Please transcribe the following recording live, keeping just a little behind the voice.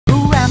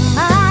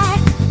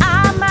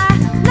I'm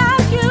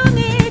not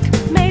unique.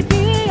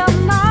 Maybe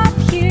I'm not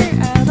here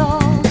at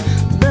all.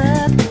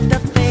 But the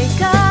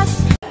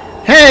fakers.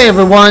 Hey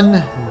everyone,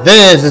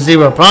 this is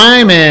Zero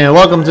Prime and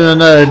welcome to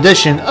another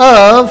edition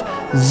of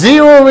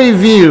Zero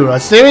Review, a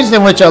series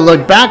in which I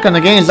look back on the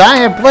games I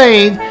have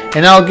played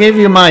and I'll give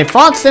you my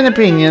thoughts and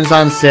opinions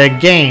on said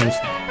games.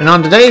 And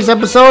on today's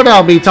episode,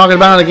 I'll be talking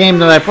about a game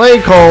that I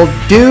played called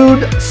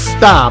Dude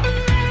Stop.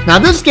 Now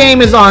this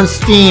game is on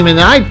Steam and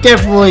I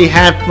definitely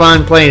had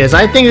fun playing this.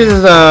 I think this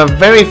is a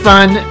very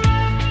fun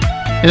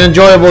and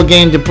enjoyable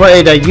game to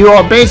play, that you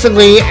are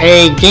basically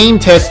a game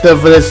tester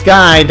for this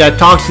guy that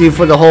talks to you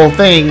for the whole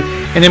thing,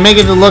 and they make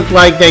it look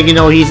like that, you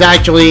know, he's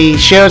actually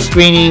share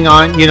screening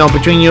on, you know,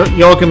 between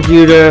your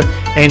computer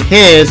and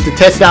his to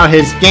test out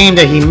his game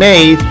that he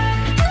made.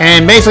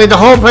 And basically the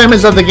whole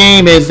premise of the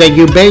game is that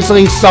you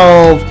basically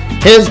solve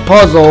his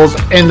puzzles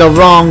in the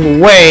wrong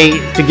way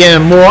to get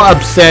him more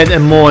upset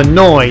and more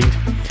annoyed.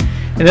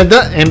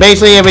 And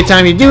basically every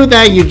time you do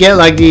that, you get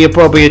like the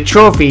appropriate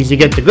trophies. You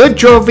get the good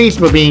trophies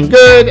for being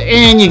good,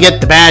 and you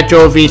get the bad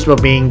trophies for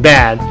being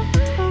bad.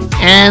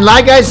 And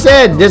like I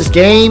said, this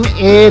game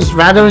is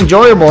rather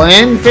enjoyable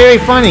and very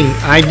funny.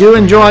 I do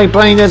enjoy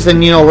playing this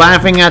and, you know,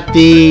 laughing at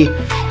the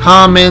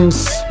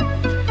comments,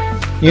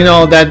 you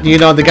know, that, you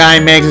know, the guy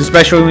makes,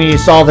 especially when you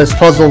solve his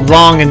puzzle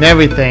wrong and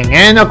everything.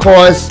 And of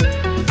course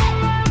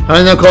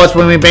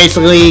when we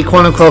basically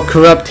quote unquote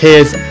corrupt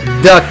his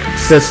duck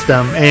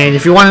system. And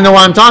if you want to know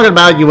what I'm talking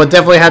about, you will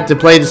definitely have to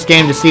play this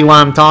game to see what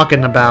I'm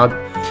talking about.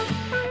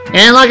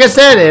 And like I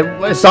said,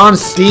 it's on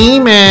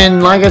Steam,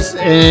 and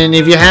and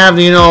if you have,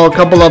 you know, a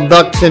couple of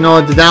bucks in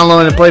order to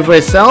download and play for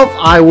yourself,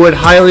 I would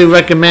highly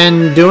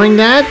recommend doing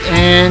that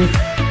and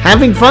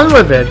having fun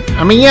with it.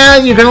 I mean, yeah,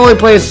 you can only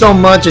play so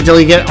much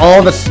until you get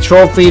all the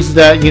trophies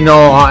that, you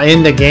know, are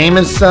in the game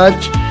and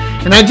such.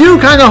 And I do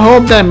kind of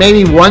hope that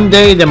maybe one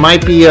day there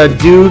might be a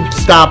Dude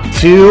Stop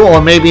 2, or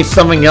maybe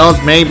something else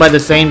made by the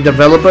same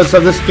developers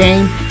of this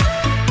game.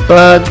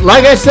 But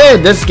like I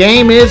said, this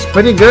game is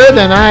pretty good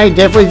and I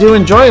definitely do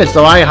enjoy it,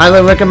 so I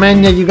highly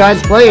recommend that you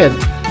guys play it,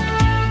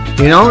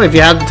 you know, if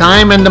you have the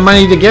time and the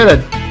money to get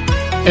it.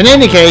 In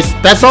any case,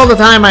 that's all the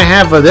time I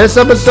have for this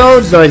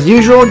episode. So as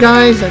usual,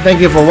 guys, thank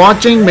you for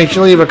watching. Make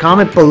sure to leave a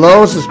comment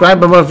below, subscribe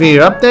below for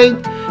your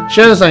update,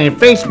 share this on your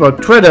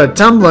Facebook, Twitter,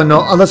 Tumblr, and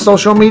all other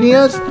social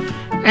medias.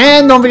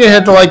 And don't forget to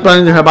hit the like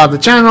button to help out the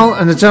channel,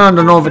 and to turn on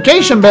the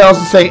notification bells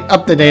to stay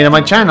up to date on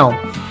my channel.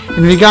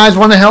 And if you guys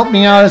want to help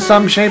me out in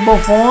some shape or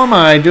form,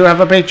 I do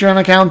have a Patreon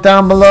account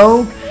down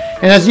below.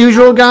 And as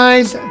usual,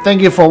 guys, thank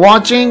you for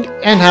watching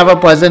and have a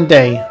pleasant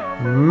day.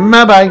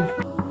 Bye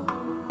bye.